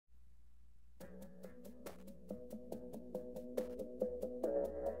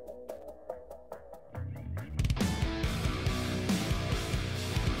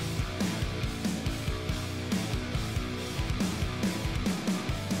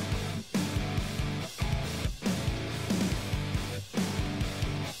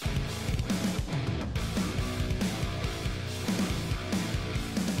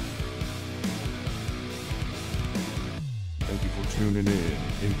tuning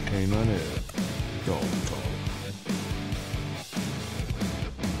in Canine Air Dog Talk.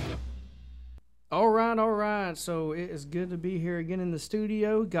 All right. So it is good to be here again in the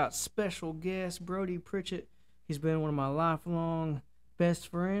studio. Got special guest Brody Pritchett. He's been one of my lifelong best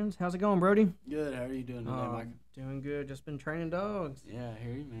friends. How's it going, Brody? Good. How are you doing today, Mike? Doing good. Just been training dogs. Yeah, I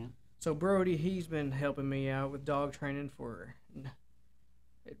hear you, man. So Brody, he's been helping me out with dog training for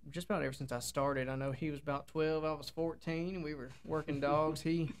just about ever since I started. I know he was about 12. I was 14. We were working dogs.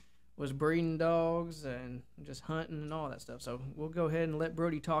 He was breeding dogs and just hunting and all that stuff. So we'll go ahead and let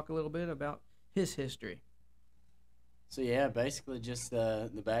Brody talk a little bit about his history. So yeah, basically just the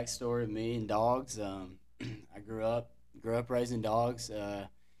backstory of me and dogs. I grew up raising dogs.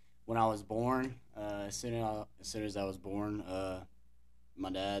 When I was born, as soon as I was born, my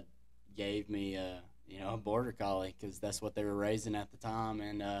dad gave me a border collie because that's what they were raising at the time,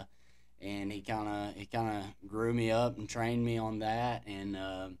 and he kind of grew me up and trained me on that, and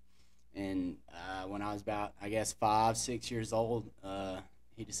when I was about 5-6 years old,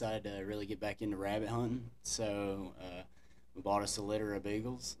 he decided to really get back into rabbit hunting. So we bought us a litter of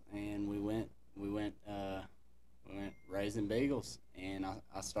beagles, and we went raising beagles, and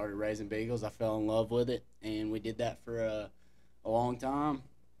I started raising beagles. I fell in love with it, and we did that for a long time,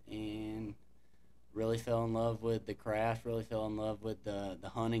 and really fell in love with the craft, really fell in love with the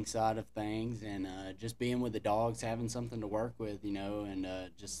hunting side of things, and just being with the dogs, having something to work with, and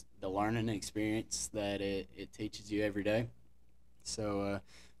just the learning experience that it teaches you every day. So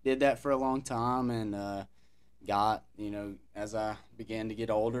did that for a long time, and got, as I began to get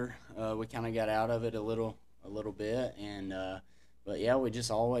older, we kind of got out of it a little bit, and but yeah, we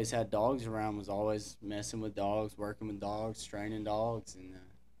just always had dogs around, was always messing with dogs, working with dogs, training dogs, and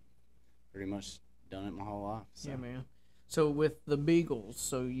pretty much done it my whole life. So. Yeah, man. So with the beagles,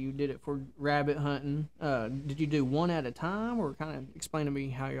 so you did it for rabbit hunting. Did you do one at a time, or kind of explain to me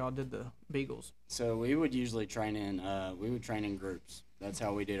how y'all did the beagles? So we would usually train in groups. That's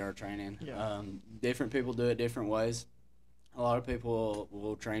how we did our training. Yeah. Different people do it different ways. A lot of people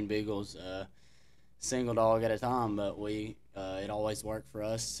will train beagles single dog at a time, but it always worked for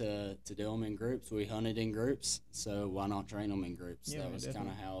us to do them in groups. We hunted in groups, so why not train them in groups? Yeah, that was kind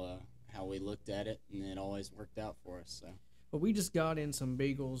of how we looked at it, and it always worked out for us. So. Well, we just got in some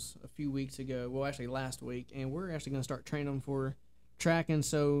beagles a few weeks ago. Well, actually last week, and we're actually going to start training them for tracking.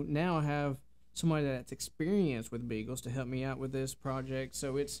 So now I have somebody that's experienced with beagles to help me out with this project.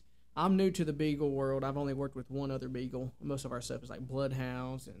 So I'm new to the beagle world. I've only worked with one other beagle. Most of our stuff is like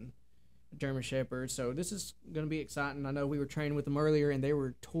bloodhounds and German shepherds. So this is going to be exciting. I know we were training with them earlier, and they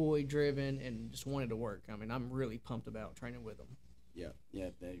were toy driven and just wanted to work. I mean, I'm really pumped about training with them. Yeah,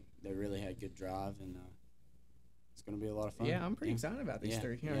 they really had good drive, and it's going to be a lot of fun. Yeah, I'm pretty excited about these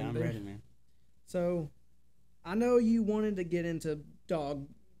three. Yeah, I'm ready, man. So, I know you wanted to get into dog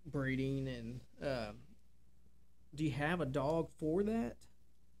breeding, and do you have a dog for that?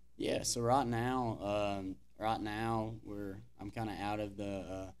 Yeah, so right now I'm kind of out of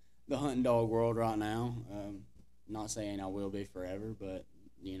the hunting dog world right now. Not saying I will be forever, but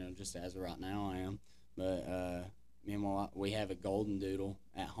just as of right now I am. But me and my wife, we have a golden doodle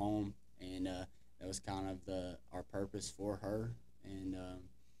at home, and that was kind of our purpose for her, and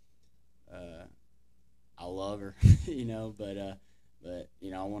I love her, but I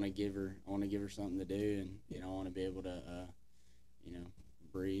want to give her something to do, and I want to be able to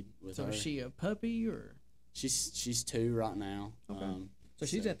breed with her. So is she a puppy, or? She's 2 right now. Okay. So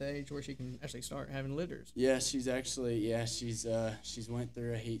she's at the age where she can actually start having litters. Yeah, she's went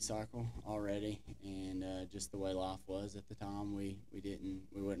through a heat cycle already, and just the way life was at the time, we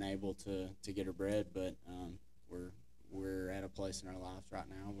weren't able to get her bred, but we're at a place in our lives right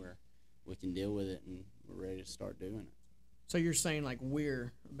now where we can deal with it, and we're ready to start doing it. So you're saying like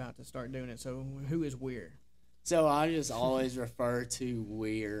we're about to start doing it. So who is we're? So I just always refer to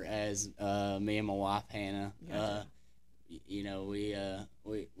we're as me and my wife Hannah. Gotcha.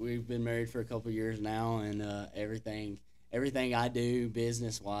 We've been married for a couple of years now, and everything I do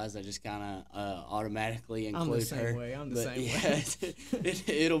business wise, I just kind of automatically include her. I'm the same way.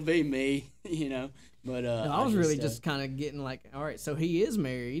 It'll be me, But no, I was really just kind of getting like, all right, so he is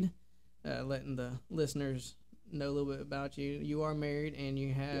married. Letting the listeners know a little bit about you. You are married, and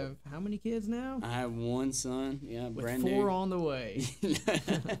you have how many kids now? I have one son. Yeah, with brand 4 new. on the way.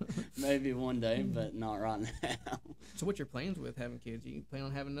 Maybe one day, but not right now. So what's your plans with having kids? You plan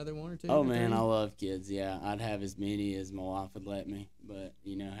on having another 1 or 2? Oh man, I love kids. Yeah, I'd have as many as my wife would let me, but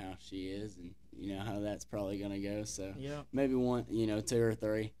you know how she is, and you know how that's probably gonna go. So yeah, maybe 1, 2 or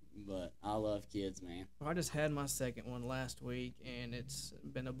 3. but I love kids, man. Well, I just had my second one last week, and it's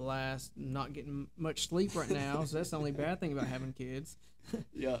been a blast. Not getting much sleep right now, so that's the only bad thing about having kids.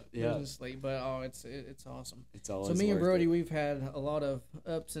 Yeah. Losing sleep, but it's awesome. It's always So me and worth Brody, it. we've had a lot of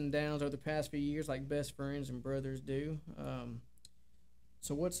ups and downs over the past few years, like best friends and brothers do.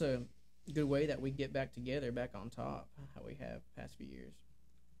 So what's a good way that we get back together, back on top, how we have past few years?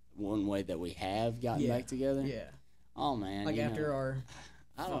 One way that we have gotten back together. Yeah. Oh man. Like after our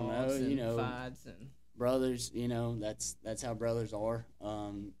I don't faults know. and fights and Brothers, that's how brothers are.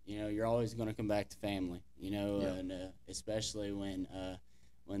 You're always going to come back to family, and especially when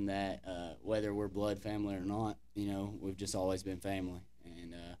that whether we're blood family or not, we've just always been family,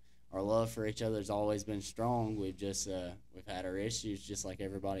 and our love for each other's always been strong. We've just we've had our issues just like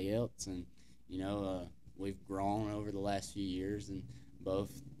everybody else, and we've grown over the last few years, and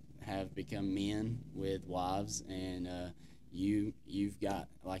both have become men with wives, and You've got,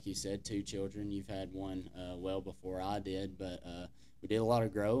 like you said, 2 children. You've had one well before I did, but we did a lot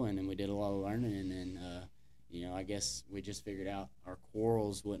of growing and we did a lot of learning, and I guess we just figured out our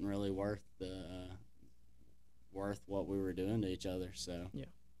quarrels wasn't really worth what we were doing to each other. So yeah,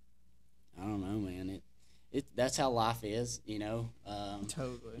 I don't know, man. That's how life is,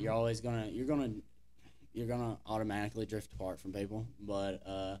 totally. You're always gonna automatically drift apart from people, but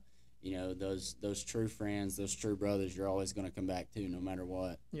those true friends, those true brothers, you're always going to come back to no matter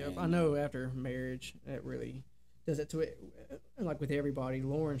what. Yeah, I know after marriage, it really does it to it. Like with everybody,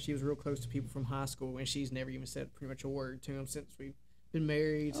 Lauren, she was real close to people from high school, and she's never even said pretty much a word to them since we've been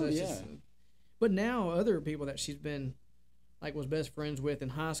married. So but now other people that she's been, like, was best friends with in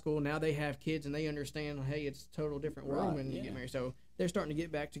high school, now they have kids, and they understand, hey, it's a total different world when you get married. So they're starting to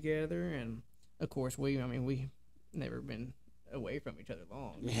get back together, and, of course, we've never been away from each other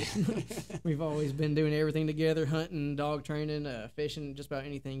long. We've always been doing everything together, hunting, dog training, fishing, just about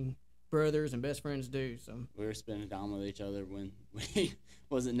anything brothers and best friends do. So we were spending time with each other when we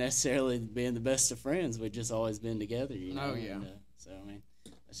wasn't necessarily being the best of friends. We just always been together, Oh yeah. And, so I mean,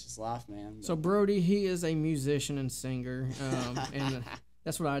 that's just life, man. But, so Brody, he is a musician and singer, and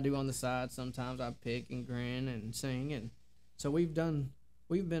that's what I do on the side. Sometimes I pick and grin and sing, and so we've been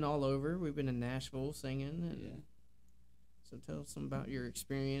all over. We've been in Nashville singing, and so tell us some about your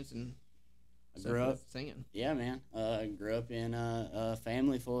experience and grew up singing. Yeah, man. Grew up in a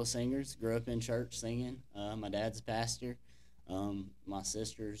family full of singers. Grew up in church singing. My dad's a pastor. My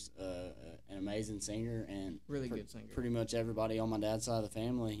sister's an amazing singer, and really good singer. Pretty much everybody on my dad's side of the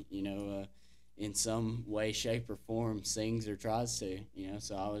family, in some way, shape, or form, sings or tries to.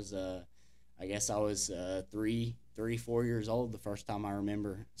 So I was, I guess I was 4 years old the first time I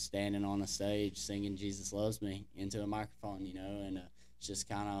remember standing on a stage singing "Jesus Loves Me" into a microphone. And it's just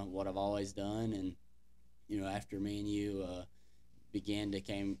kind of what I've always done. And after me and you began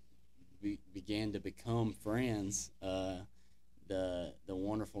to become friends, the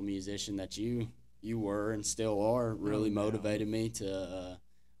wonderful musician that you were and still are really motivated me to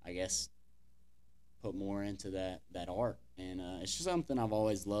I guess put more into that art. And it's just something I've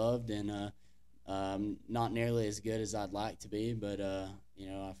always loved, and not nearly as good as I'd like to be, but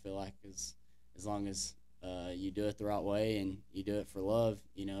I feel like as long as you do it the right way and you do it for love,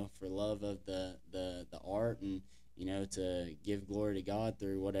 for love of the art, and to give glory to God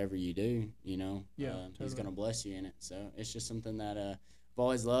through whatever you do, totally. He's going to bless you in it. So it's just something that I've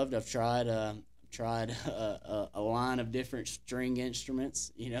always loved. I've tried a line of different string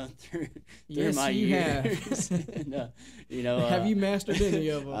instruments, through yes, my you years. Have. And, have you mastered any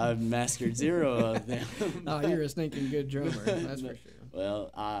of them? I've mastered 0 of them. Oh, you're a stinking good drummer, that's for sure.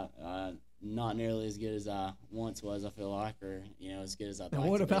 Well, I not nearly as good as I once was, I feel like, or as good as I'd like to be.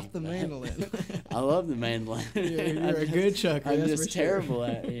 And what about the mandolin? I love the mandolin. You're a good chucker. I'm that's just for sure. terrible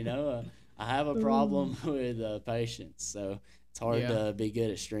at it. I have a problem with patience, so it's hard to be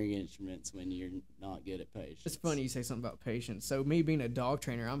good at string instruments when you're not good at patience. It's funny you say something about patience. So me being a dog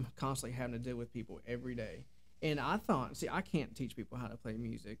trainer, I'm constantly having to deal with people every day. And I can't teach people how to play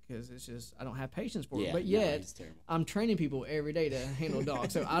music because it's just, I don't have patience for it. But yet, I'm training people every day to handle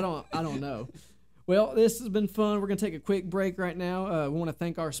dogs. So I don't know. Well, this has been fun. We're going to take a quick break right now. We want to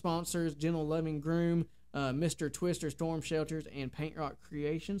thank our sponsors, Gentle Loving Groom, Mr. Twister Storm Shelters, and Paint Rock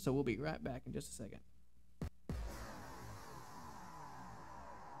Creation. So we'll be right back in just a second.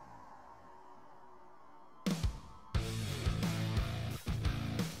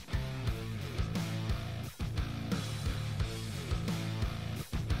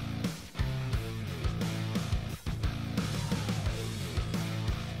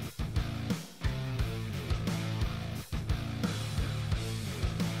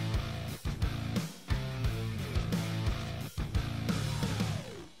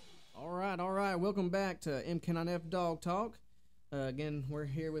 welcome back to MK9F Dog Talk. Again, we're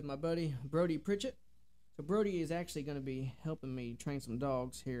here with my buddy, Brody Pritchett. So Brody is actually going to be helping me train some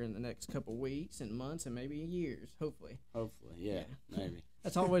dogs here in the next couple weeks and months and maybe years, hopefully. Hopefully, yeah. Maybe.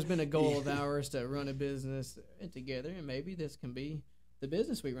 That's always been a goal of ours, to run a business together, and maybe this can be the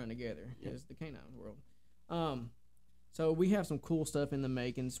business we run together, is the canine world. So we have some cool stuff in the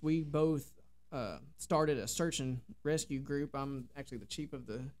makings. We both started a search and rescue group. I'm actually the chief of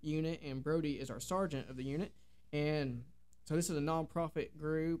the unit, and Brody is our sergeant of the unit. And so this is a nonprofit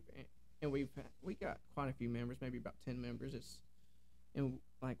group, and we got quite a few members, maybe about 10 members.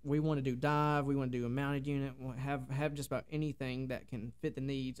 We want to do dive, we want to do a mounted unit, we'll have just about anything that can fit the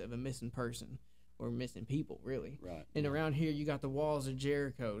needs of a missing person or missing people, really. Right. And around here, you got the Walls of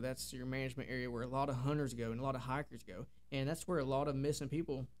Jericho. That's your management area where a lot of hunters go and a lot of hikers go, and that's where a lot of missing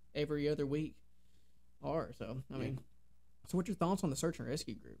people every other week are. So I mean, so what's your thoughts on the search and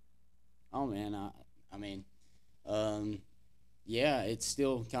rescue group? Oh man, yeah, it's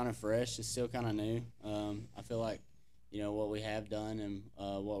still kind of fresh. It's still kind of new. I feel like, what we have done and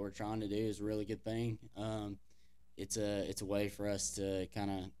what we're trying to do is a really good thing. It's a way for us to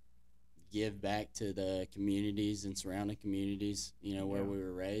kind of give back to the communities and surrounding communities, where we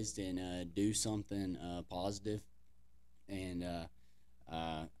were raised, and do something positive. And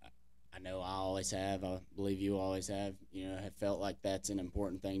I know I always have. I believe you always have. Have felt like that's an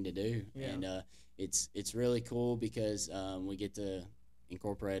important thing to do. Yeah. And it's really cool because we get to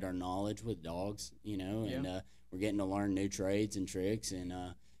incorporate our knowledge with dogs. And we're getting to learn new trades and tricks, and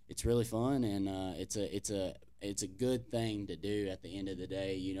it's really fun. And it's a good thing to do at the end of the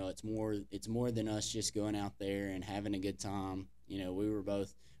day. It's more than us just going out there and having a good time. We were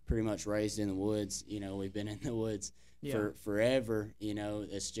both pretty much raised in the woods. We've been in the woods for forever.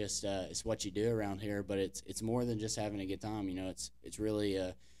 It's just it's what you do around here, but it's more than just having a good time. It's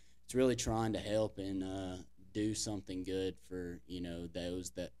really trying to help and do something good for those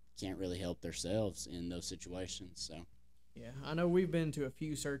that can't really help themselves in those situations. So yeah, I know we've been to a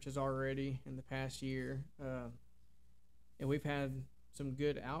few searches already in the past year, and we've had some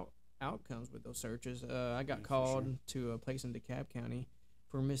good outcomes with those searches. I got called to a place in DeKalb County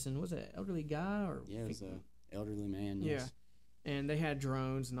for missing, was it an elderly guy or? Yeah, it was an elderly man. Yeah, yes. and they had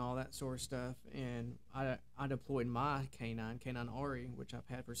drones and all that sort of stuff, and I deployed my canine Ari, which I've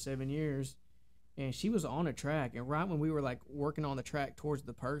had for 7 years, and she was on a track, and right when we were working on the track towards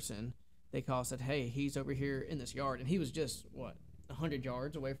the person, they called, said, hey, he's over here in this yard, and he was just 100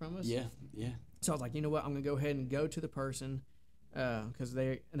 yards away from us. Yeah. So I was like, you know what, I'm gonna go ahead and go to the person, because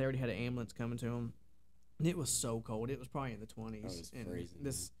they already had an ambulance coming to him, and it was so cold. It was probably in the 20s. Oh, it was and freezing.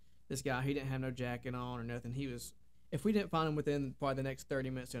 This guy, he didn't have no jacket on or nothing. He was, if we didn't find him within probably the next 30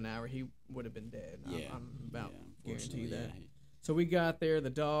 minutes to an hour, he would have been dead. Yeah. I'm about guarantee unfortunately, that. So we got there, the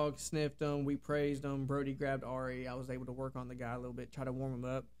dog sniffed him, we praised him, Brody grabbed Ari, I was able to work on the guy a little bit, try to warm him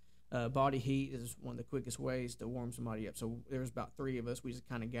up. Body heat is one of the quickest ways to warm somebody up. So there was about 3 of us, we just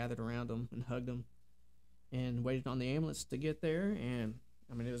kind of gathered around him and hugged him and waited on the ambulance to get there, and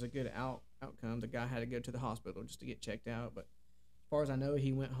I mean, it was a good outcome. The guy had to go to the hospital just to get checked out, but as far as I know,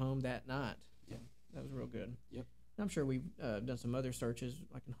 he went home that night. Yeah. That was real good. Yep. I'm sure we've done some other searches,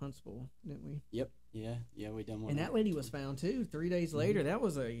 like in Huntsville, didn't we? Yep. Yeah, we done one. And that lady was found too 3 days later. That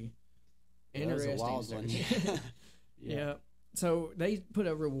was a interesting wild one. Yeah. So they put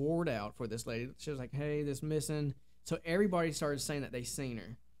a reward out for this lady. She was like, hey, this missing. So everybody started saying that they seen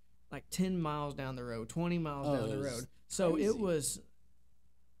her, like 10 miles down the road, 20 miles down the road. So crazy. it was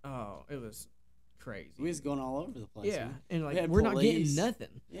crazy. We was going all over the place. Yeah, man. and we're not getting police.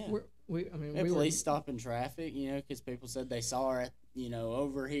 nothing. Yeah. We had police stopping traffic, because people said they saw her at,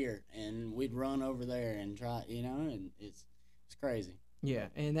 over here, and we'd run over there and try, and it's crazy. Yeah,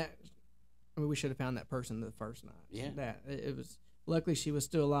 and that, we should have found that person the first night. Yeah. It was, luckily she was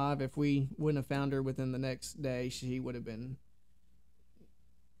still alive. If we wouldn't have found her within the next day, she would have been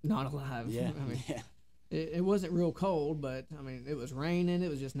not alive. Yeah. I mean, it wasn't real cold, but I mean, it was raining. It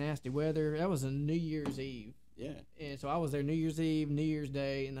was just nasty weather. That was a New Year's Eve. Yeah. And so I was there New Year's Eve, New Year's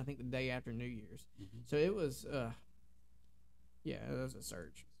Day, and I think the day after New Year's. Mm-hmm. So it was, it was a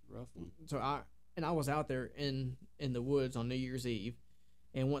search. It's a rough one. So I was out there in the woods on New Year's Eve,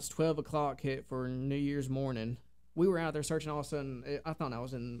 and once 12 o'clock hit for New Year's morning, we were out there searching. All of a sudden, I thought I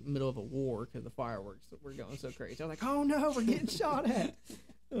was in the middle of a war because the fireworks were going so crazy. I was like, oh no, we're getting shot at.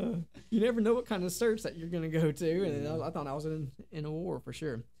 You never know what kind of search that you're going to go to, and I thought I was in a war for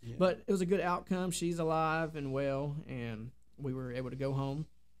sure. Yeah. But it was a good outcome. She's alive and well, and we were able to go home.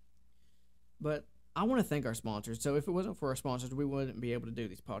 But I want to thank our sponsors. So if it wasn't for our sponsors, we wouldn't be able to do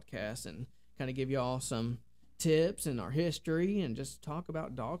these podcasts and kind of give y'all some tips and our history and just talk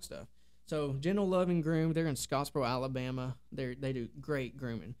about dog stuff. So Gentle Loving Groom, they're in Scottsboro, Alabama. They do great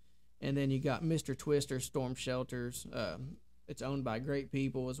grooming. And then you got Mr. Twister Storm Shelters. It's owned by great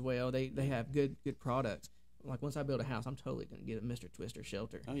people as well. They have good products. Like once I build a house, I'm totally gonna get a Mr. Twister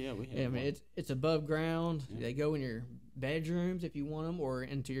shelter. Oh yeah, we have. I mean, it's above ground. Yeah. They go in your bedrooms if you want them, or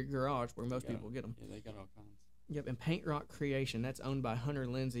into your garage where most people get them. Yeah, they got all kinds. Yep, and Paint Rock Creation, that's owned by Hunter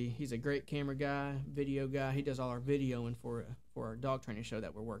Lindsay. He's a great camera guy, video guy. He does all our videoing for our dog training show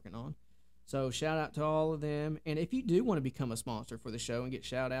that we're working on. So shout out to all of them. And if you do want to become a sponsor for the show and get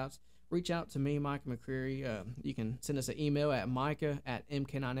shout outs, reach out to me, Micah McCreary. You can send us an email at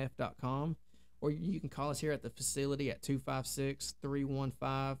micah@mk9f.com, or you can call us here at the facility at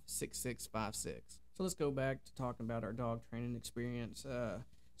 256-315-6656. So let's go back to talking about our dog training experience.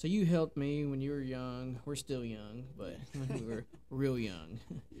 So you helped me when you were young. We're still young, but when we were real young,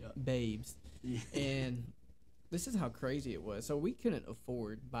 babes. Yeah. And this is how crazy it was. So we couldn't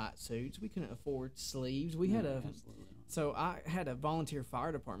afford bite suits. We couldn't afford sleeves. We had So I had a volunteer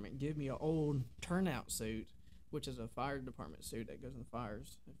fire department give me an old turnout suit, which is a fire department suit that goes in the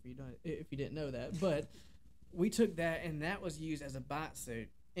fires. If you didn't know that, but we took that and that was used as a bite suit.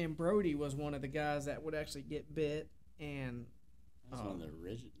 And Brody was one of the guys that would actually get bit and. That's one of the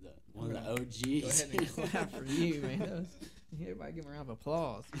original, one of the OGs. Go ahead and clap for you, man. Everybody give him a round of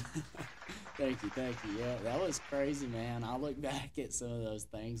applause. Thank you. Yeah, that was crazy, man. I look back at some of those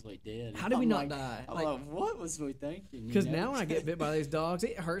things we did. How did we not die? I'm like, what was we thinking? Because now when I get bit by these dogs,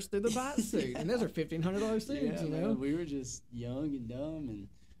 it hurts through the bite suit. And those are $1,500 suits, yeah, you know? Man, we were just young and dumb, and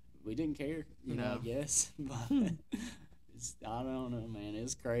we didn't care, you know, I guess. But I don't know, man.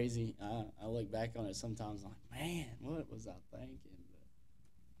 It's crazy. I look back on it sometimes like, man, what was I thinking?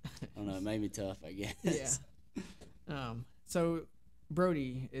 I don't know. It made me tough, I guess. Yeah. So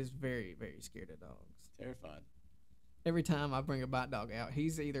Brody is very, very scared of dogs. Terrified. Every time I bring a bite dog out,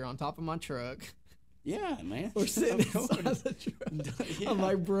 he's either on top of my truck. Yeah, man. Or sitting inside the truck. Yeah. I'm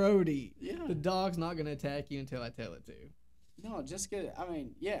like, Brody, the dog's not going to attack you until I tell it to. No, just get. I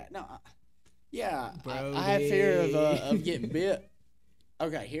mean, yeah, no, yeah. I have fear of getting bit.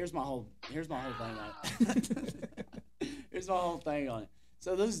 Okay, here's my whole thing on it. Here's my whole thing on it.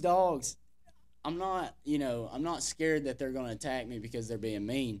 So those dogs, I'm not scared that they're going to attack me because they're being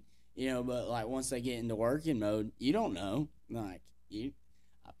mean, but like once they get into working mode, you don't know. Like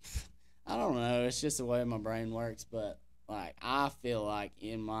I don't know. It's just the way my brain works, but like I feel like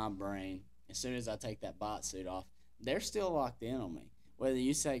in my brain, as soon as I take that bot suit off, they're still locked in on me. Whether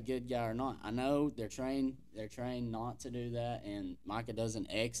you say good guy or not, I know they're trained not to do that, and Micah does an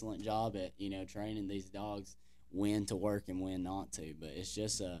excellent job at, training these dogs when to work and when not to, but it's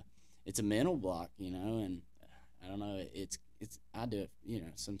just it's a mental block, and I don't know, I do it,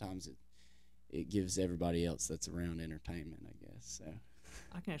 sometimes it gives everybody else that's around entertainment, I guess. So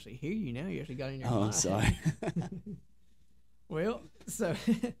I can actually hear you now. You actually got in your mind. I'm sorry. Well, so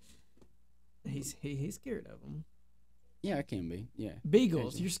he's scared of them. Yeah, I can be. Yeah.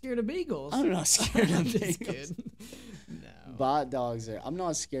 Beagles. You're scared of beagles. I'm not scared of beagles. No. Bite dogs I'm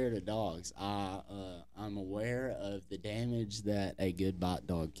not scared of dogs. I'm aware of the damage that a good bite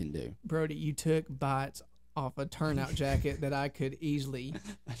dog can do. Brody, you took bites off a turnout jacket that I could easily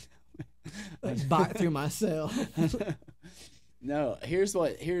bite through myself. No, here's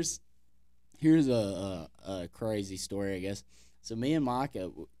a crazy story, I guess. So me and Micah,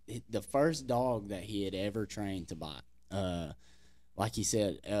 the first dog that he had ever trained to bite, like he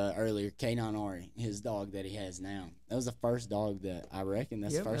said earlier, K9 Ari, his dog that he has now. That was the first dog that I reckon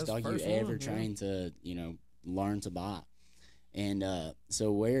the first dog you ever trained to, learn to bite. And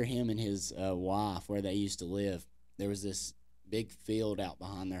so where him and his wife, where they used to live, there was this big field out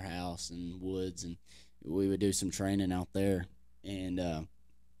behind their house and woods, and we would do some training out there. And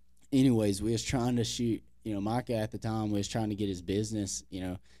anyways, we was trying to shoot, Micah at the time was trying to get his business,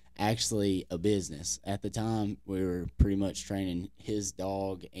 actually a business. At the time, we were pretty much training his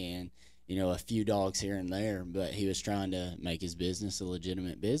dog and, a few dogs here and there, but he was trying to make his business a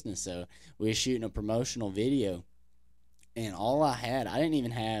legitimate business. So we were shooting a promotional video, and all I didn't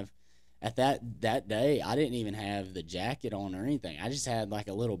even have, at that day, I didn't even have the jacket on or anything. I just had like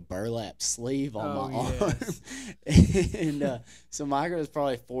a little burlap sleeve on my arm. And so Micah was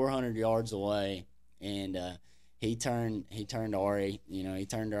probably 400 yards away, and he turned Ari, he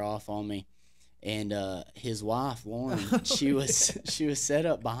turned her off on me. And his wife, Lauren, she was set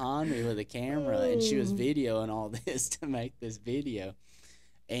up behind me with a camera, and she was videoing all this to make this video.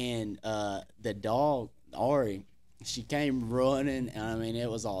 And the dog, Ari, she came running, and I mean, it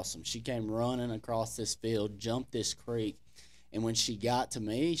was awesome. She came running across this field, jumped this creek, and when she got to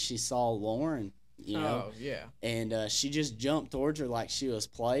me, she saw Lauren, you know. Oh, yeah. And she just jumped towards her like she was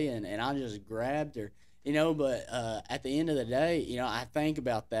playing, and I just grabbed her, you know. But at the end of the day, you know, I think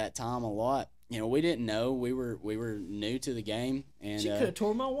about that time a lot. You know, we didn't know, we were new to the game, and She could have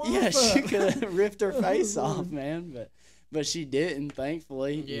tore my wife yeah, up. she could have ripped her face off, man. But she didn't,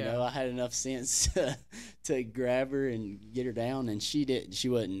 thankfully. Yeah. You know, I had enough sense to grab her and get her down, and she didn't. She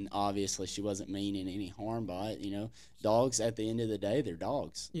wasn't meaning any harm by it. You know, dogs at the end of the day, they're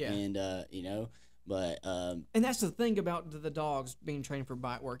dogs. Yeah. And you know, but And that's the thing about the dogs being trained for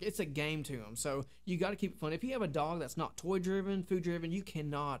bite work. It's a game to them, so you got to keep it fun. If you have a dog that's not toy driven, food driven, you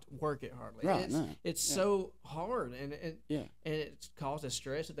cannot work it hardly. Right, It's so hard, and yeah, and it causes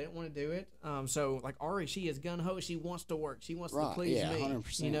stress if they don't want to do it. So like Ari, she is gun ho. She wants to work. She wants to please yeah, me.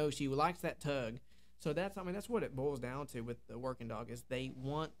 100%. You know, she likes that tug. So that's what it boils down to with the working dog is they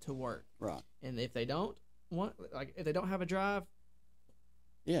want to work. right. And if they don't if they don't have a drive,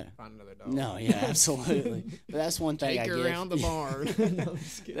 Yeah. find another dog. No, yeah, absolutely. But that's one thing Take I her give. around the barn. No, I'm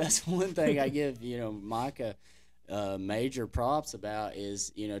just kidding. That's one thing I give, you know, Micah major props about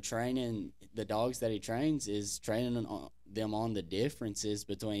is, you know, training the dogs that he trains is training them on the differences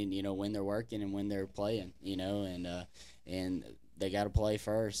between, you know, when they're working and when they're playing, you know, and they got to play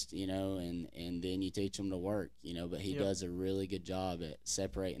first, you know, and then you teach them to work, you know, but he does a really good job at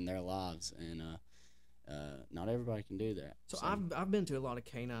separating their lives, and not everybody can do that. So I've been to a lot of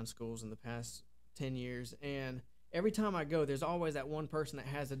canine schools in the past 10 years, and every time I go, there's always that one person that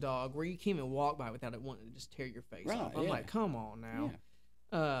has a dog where you can't even walk by without it wanting to just tear your face off. I'm like, come on now.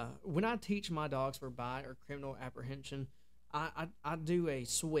 Yeah. When I teach my dogs for bite or criminal apprehension, I do a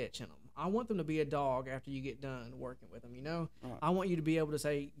switch in them. I want them to be a dog after you get done working with them, you know? Right. I want you to be able to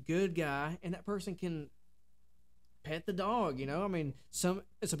say, good guy, and that person can pet the dog, you know. I mean, some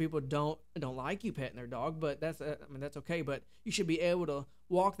people don't like you petting their dog, but that's okay. But you should be able to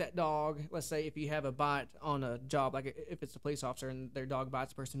walk that dog. Let's say if you have a bite on a job, like if it's a police officer and their dog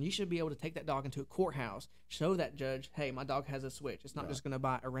bites a person, you should be able to take that dog into a courthouse, show that judge, hey, my dog has a switch. It's not just going to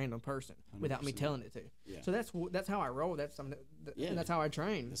bite a random person without me telling it to. Yeah. So that's how I roll. That's something. And that's how I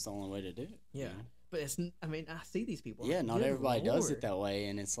train. That's the only way to do it. Yeah. You know? But I see these people. Yeah, not Good everybody does Lord. it that way,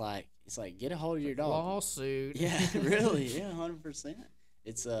 and it's like get a hold of your dog. Lawsuit. Yeah, really. Yeah, 100%.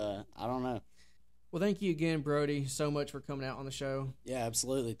 It's I don't know. Well, thank you again, Brody, so much for coming out on the show. Yeah,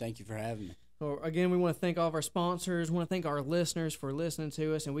 absolutely. Thank you for having me. Well, again, we want to thank all of our sponsors. We want to thank our listeners for listening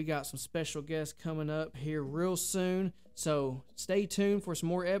to us, and we got some special guests coming up here real soon. So stay tuned for some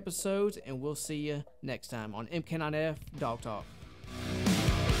more episodes, and we'll see you next time on MK9F Dog Talk.